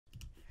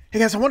Hey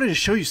guys, I wanted to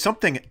show you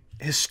something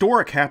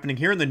historic happening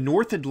here in the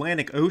North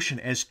Atlantic Ocean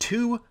as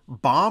two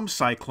bomb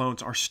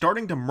cyclones are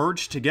starting to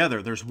merge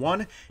together. There's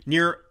one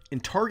near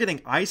and targeting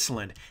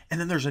Iceland,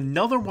 and then there's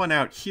another one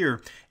out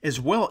here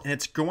as well, and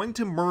it's going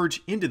to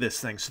merge into this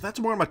thing. So that's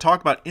what I'm going to talk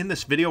about in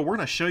this video. We're going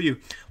to show you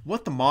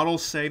what the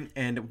models say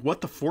and what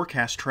the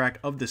forecast track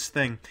of this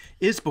thing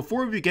is.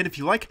 Before we begin, if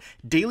you like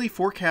daily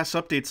forecast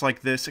updates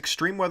like this,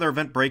 extreme weather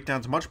event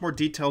breakdowns, much more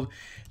detailed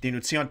than you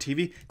would see on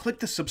TV,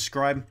 click the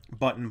subscribe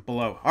button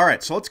below. All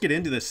right, so let's get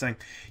into this thing.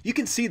 You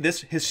can see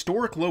this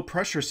historic low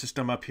pressure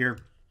system up here.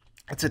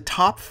 It's a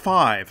top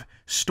 5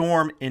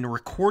 storm in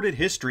recorded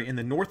history in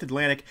the North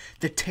Atlantic.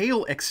 The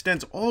tail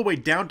extends all the way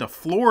down to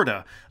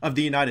Florida of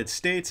the United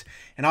States.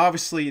 And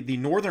obviously the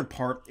northern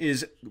part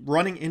is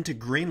running into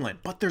Greenland.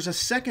 But there's a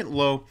second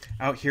low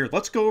out here.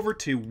 Let's go over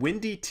to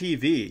Windy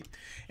TV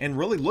and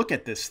really look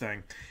at this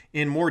thing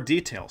in more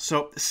detail.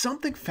 So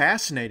something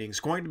fascinating is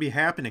going to be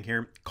happening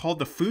here called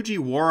the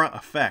Fujiwhara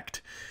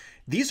Effect.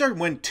 These are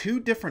when two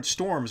different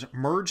storms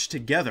merge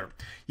together.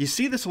 You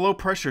see this low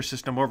pressure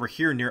system over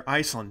here near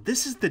Iceland.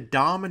 This is the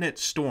dominant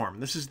storm.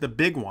 This is the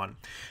big one.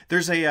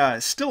 There's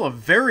still a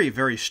very,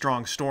 very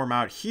strong storm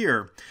out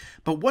here.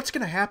 But what's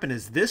going to happen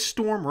is this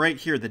storm right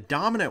here, the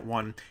dominant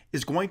one,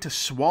 is going to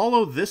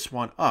swallow this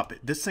one up.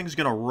 This thing's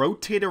going to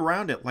rotate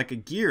around it like a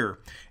gear.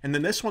 And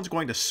then this one's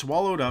going to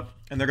swallow it up,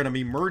 and they're going to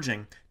be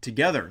merging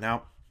together.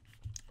 Now,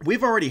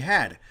 we've already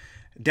had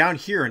down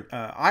here in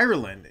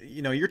Ireland,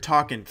 you know, you're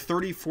talking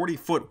 30,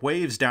 40-foot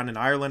waves down in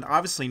Ireland,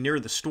 obviously near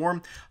the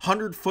storm,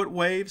 100-foot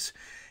waves.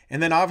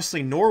 And then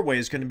obviously Norway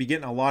is going to be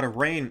getting a lot of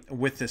rain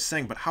with this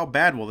thing. But how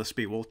bad will this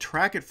be? We'll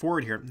track it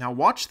forward here. Now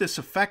watch this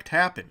effect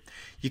happen.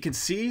 You can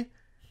see,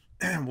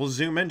 we'll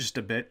zoom in just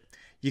a bit.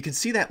 You can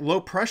see that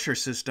low pressure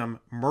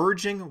system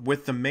merging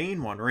with the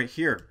main one right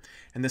here.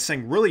 And this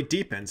thing really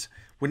deepens.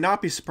 Would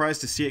not be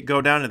surprised to see it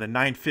go down to the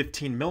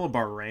 915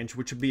 millibar range,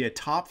 which would be a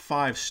top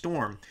 5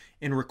 storm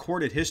in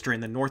recorded history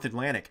in the North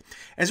Atlantic.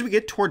 As we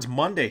get towards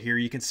Monday here,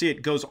 you can see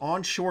it goes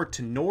onshore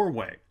to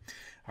Norway.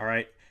 All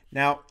right.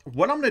 Now,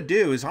 what I'm going to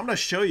do is I'm going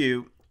to show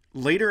you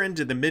later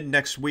into the mid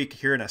next week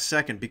here in a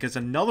second, because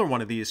another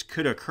one of these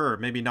could occur,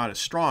 maybe not as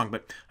strong,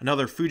 but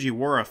another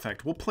Fujiwhara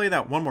effect. We'll play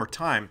that one more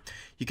time.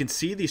 You can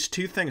see these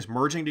two things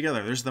merging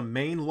together. There's the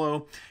main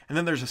low, and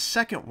then there's a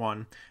second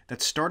one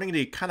that's starting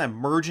to kind of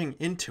merging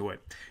into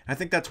it. I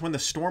think that's when the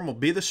storm will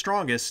be the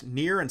strongest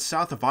near and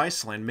south of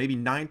Iceland, maybe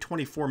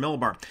 924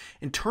 millibar.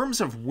 In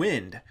terms of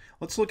wind,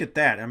 let's look at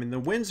that. I mean, the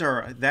winds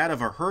are that of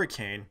a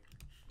hurricane.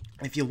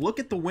 If you look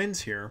at the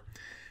winds here,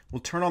 we'll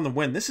turn on the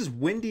wind. This is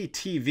Windy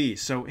TV,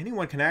 so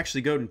anyone can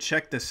actually go and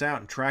check this out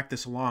and track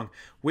this along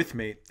with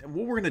me. And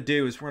what we're going to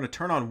do is we're going to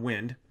turn on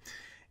wind,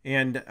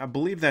 and I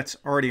believe that's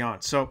already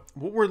on. So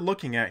what we're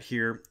looking at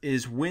here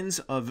is winds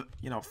of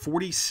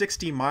 40,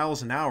 60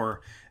 miles an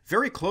hour,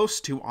 very close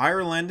to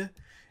Ireland,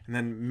 and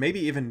then maybe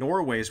even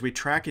Norway as we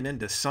track it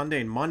into Sunday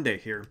and Monday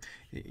here.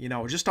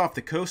 Just off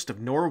the coast of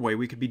Norway,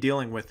 we could be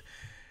dealing with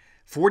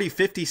 40,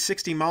 50,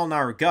 60 mile an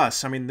hour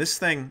gusts. I mean, this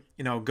thing,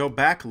 go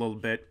back a little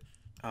bit.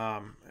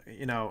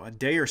 A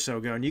day or so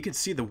ago, and you can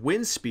see the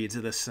wind speeds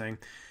of this thing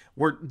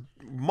were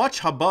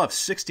much above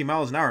 60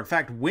 miles an hour. In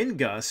fact, wind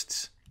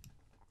gusts,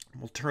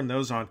 we'll turn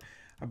those on,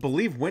 I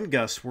believe wind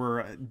gusts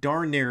were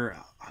darn near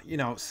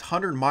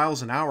 100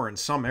 miles an hour in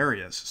some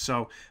areas.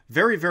 So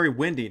very, very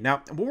windy.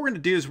 Now what we're going to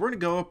do is we're going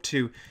to go up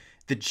to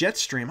the jet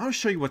stream. I'll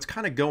show you what's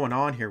kind of going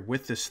on here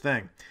with this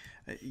thing.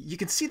 You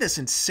can see this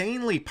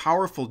insanely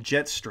powerful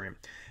jet stream.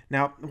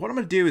 Now, what I'm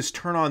going to do is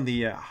turn on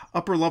the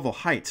upper level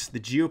heights, the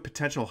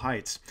geopotential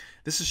heights.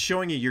 This is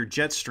showing you your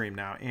jet stream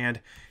now. And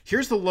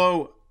here's the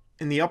low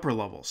in the upper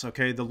levels,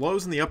 okay? The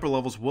lows in the upper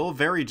levels will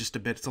vary just a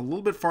bit. It's a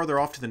little bit farther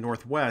off to the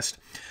northwest.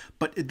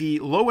 But the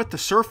low at the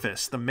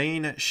surface, the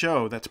main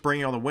show that's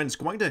bringing all the wind, is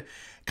going to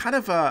kind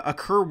of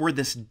occur where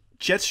this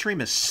jet stream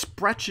is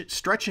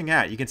stretching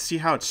out. You can see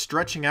how it's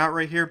stretching out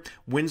right here.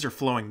 Winds are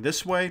flowing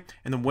this way,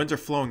 and the winds are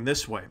flowing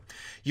this way.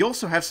 You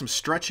also have some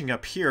stretching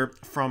up here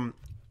from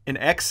an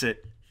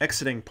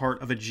exiting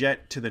part of a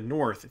jet to the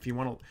north. If you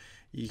want to,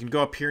 you can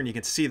go up here and you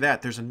can see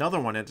that there's another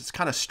one, and it's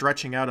kind of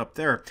stretching out up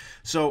there.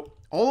 So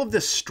all of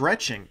this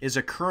stretching is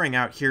occurring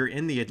out here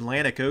in the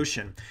Atlantic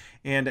Ocean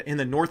and in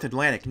the North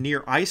Atlantic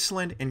near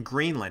Iceland and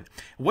Greenland.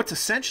 What's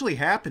essentially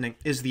happening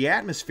is the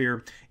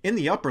atmosphere in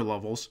the upper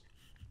levels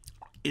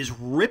is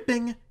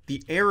ripping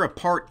the air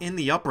apart in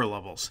the upper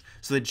levels.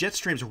 So the jet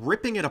stream's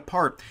ripping it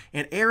apart,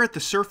 and air at the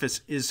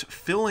surface is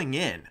filling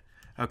in.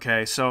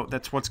 Okay, so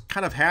that's what's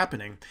kind of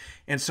happening.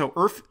 And so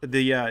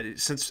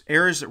since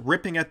air is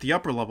ripping at the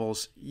upper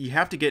levels, you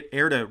have to get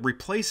air to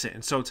replace it.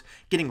 And so it's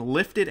getting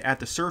lifted at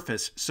the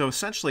surface. So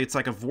essentially it's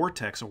like a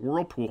vortex, a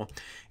whirlpool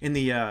in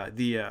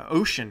the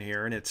ocean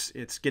here, and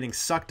it's getting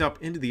sucked up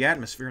into the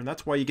atmosphere. And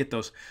that's why you get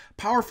those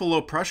powerful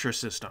low pressure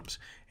systems.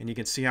 And you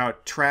can see how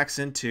it tracks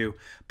into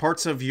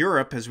parts of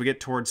Europe as we get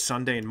towards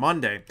Sunday and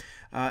Monday.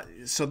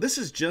 So this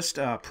is just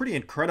pretty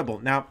incredible.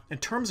 Now, in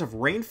terms of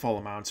rainfall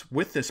amounts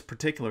with this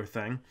particular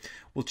thing,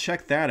 we'll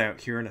check that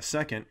out here in a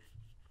second.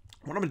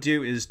 What I'm going to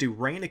do is do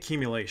rain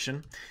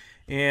accumulation,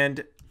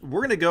 and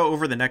we're going to go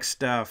over the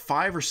next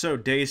 5 or so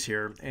days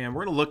here, and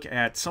we're going to look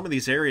at some of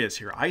these areas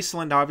here.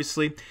 Iceland,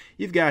 obviously,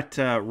 you've got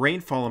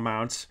rainfall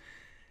amounts.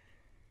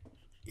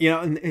 You know,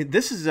 and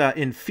this is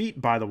in feet,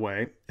 by the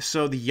way.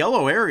 So the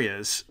yellow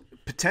areas,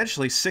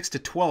 potentially 6 to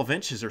 12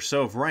 inches or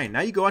so of rain.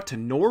 Now you go out to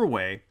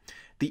Norway,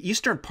 the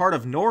eastern part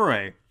of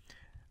Norway,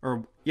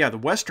 or yeah, the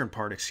western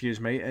part, excuse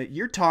me,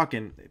 you're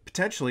talking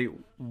potentially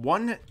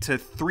 1 to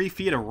 3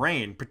 feet of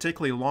rain,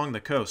 particularly along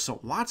the coast. So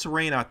lots of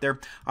rain out there.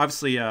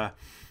 Obviously,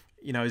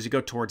 you know, as you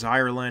go towards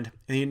Ireland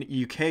and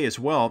the UK as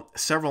well,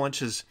 several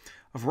inches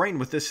of rain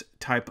with this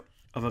type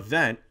of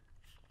event.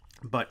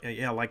 But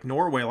yeah, like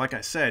Norway, like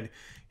I said,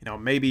 you know,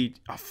 maybe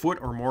a foot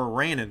or more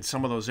rain in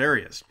some of those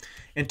areas.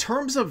 In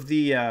terms of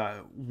the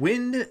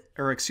wind,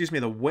 or excuse me,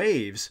 the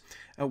waves,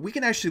 we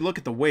can actually look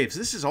at the waves.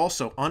 This is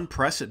also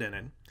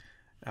unprecedented.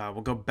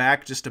 We'll go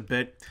back just a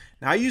bit.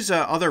 Now, I use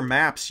other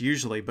maps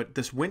usually, but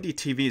this windy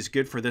TV is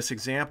good for this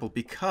example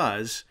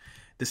because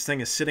this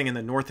thing is sitting in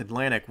the North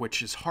Atlantic,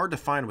 which is hard to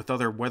find with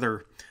other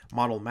weather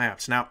model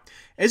maps. Now,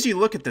 as you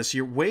look at this,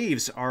 your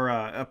waves are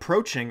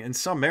approaching in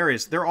some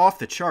areas. They're off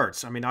the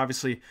charts. I mean,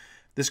 obviously,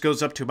 this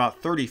goes up to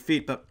about 30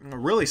 feet, but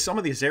really some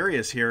of these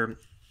areas here,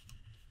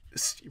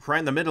 right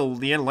in the middle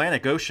of the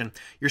Atlantic Ocean,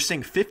 you're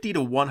seeing 50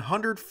 to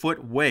 100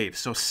 foot waves,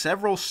 so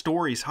several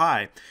stories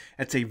high.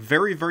 That's a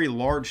very, very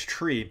large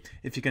tree,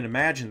 if you can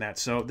imagine that.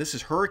 So this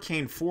is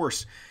hurricane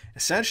force,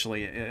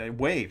 essentially,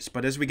 waves.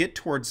 But as we get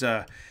towards,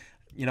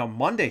 you know,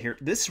 Monday here,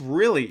 this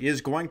really is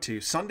going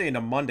to, Sunday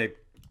into Monday,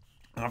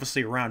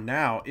 obviously around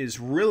now, is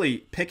really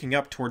picking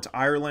up towards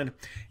Ireland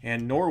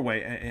and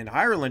Norway. And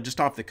Ireland, just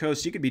off the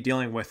coast, you could be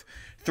dealing with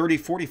 30,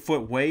 40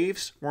 foot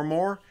waves or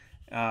more.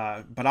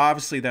 But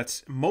obviously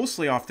that's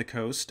mostly off the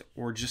coast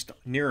or just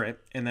near it.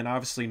 And then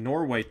obviously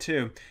Norway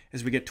too,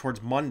 as we get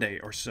towards Monday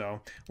or so,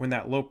 when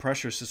that low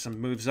pressure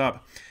system moves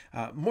up.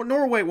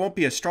 Norway won't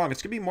be as strong.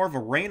 It's going to be more of a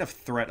rain of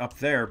threat up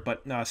there,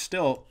 but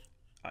still,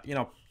 you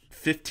know,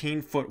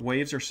 15-foot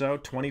waves or so,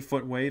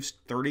 20-foot waves,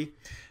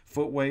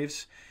 30-foot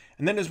waves.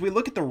 And then as we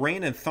look at the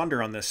rain and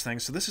thunder on this thing,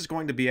 so this is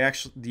going to be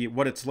actually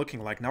what it's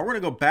looking like. Now we're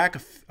going to go back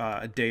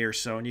a day or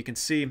so, and you can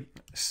see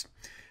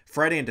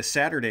Friday into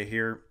Saturday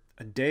here,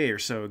 a day or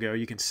so ago,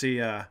 you can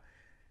see, let's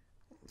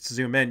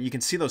zoom in, you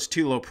can see those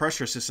two low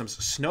pressure systems,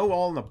 snow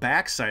all on the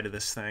backside of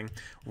this thing,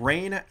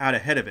 rain out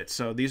ahead of it.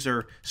 So these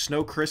are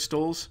snow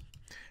crystals,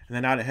 and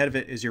then out ahead of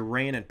it is your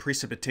rain and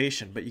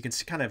precipitation. But you can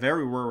see kind of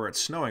everywhere where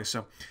it's snowing.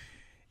 So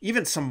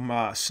even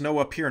some snow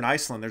up here in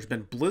Iceland, there's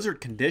been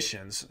blizzard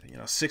conditions, you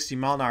know,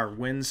 60-mile-an-hour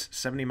winds,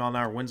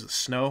 70-mile-an-hour winds of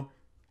snow.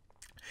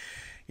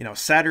 You know,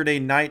 Saturday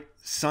night,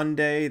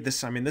 Sunday,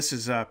 this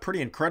is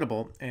pretty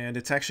incredible, and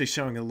it's actually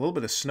showing a little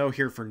bit of snow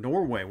here for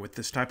Norway with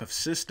this type of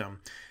system.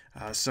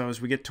 So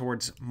as we get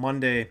towards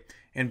Monday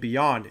and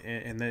beyond,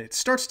 and then it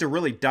starts to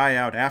really die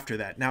out after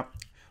that. Now,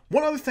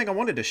 one other thing I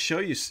wanted to show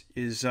you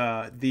is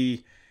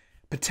the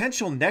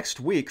potential next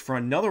week for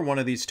another one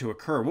of these to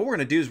occur. What we're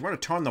going to do is we're going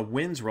to turn on the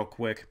winds real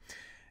quick,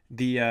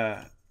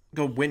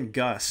 go wind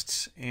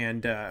gusts,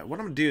 and what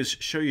I'm going to do is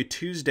show you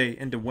Tuesday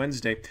into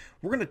Wednesday.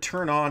 We're going to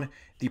turn on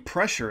the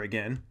pressure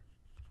again,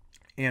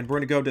 and we're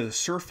going to go to the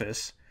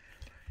surface.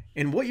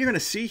 And what you're going to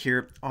see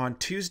here on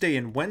Tuesday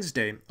and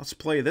Wednesday, let's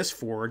play this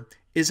forward,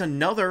 is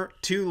another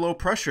two low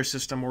pressure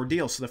system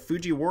ordeal. So the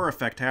Fujiwhara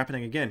effect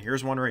happening again.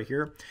 Here's one right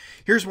here.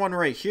 Here's one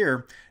right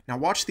here. Now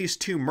watch these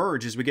two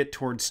merge as we get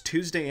towards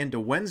Tuesday into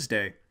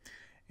Wednesday.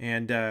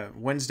 And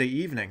Wednesday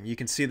evening, you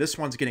can see this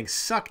one's getting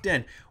sucked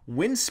in.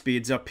 Wind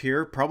speeds up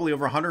here, probably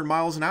over 100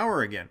 miles an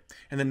hour again.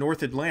 In the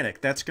North Atlantic,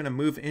 that's going to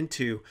move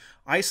into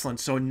Iceland.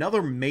 So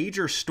another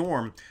major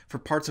storm for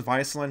parts of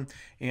Iceland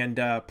and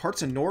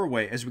parts of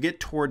Norway as we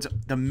get towards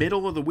the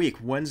middle of the week,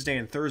 Wednesday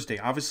and Thursday.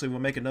 Obviously, we'll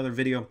make another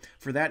video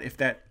for that if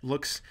that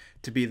looks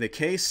to be the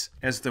case,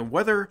 as the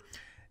weather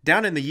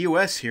down in the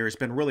U.S. here has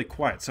been really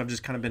quiet. So I've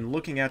just kind of been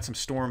looking at some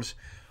storms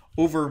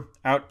over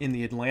out in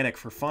the Atlantic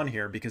for fun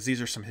here, because these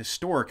are some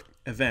historic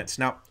events.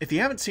 Now, if you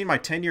haven't seen my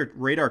 10-year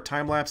radar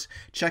time-lapse,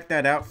 check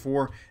that out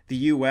for the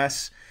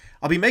U.S.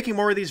 I'll be making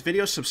more of these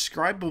videos.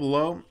 Subscribe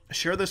below.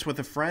 Share this with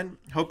a friend.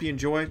 Hope you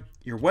enjoy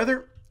your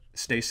weather.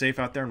 Stay safe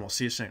out there, and we'll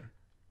see you soon.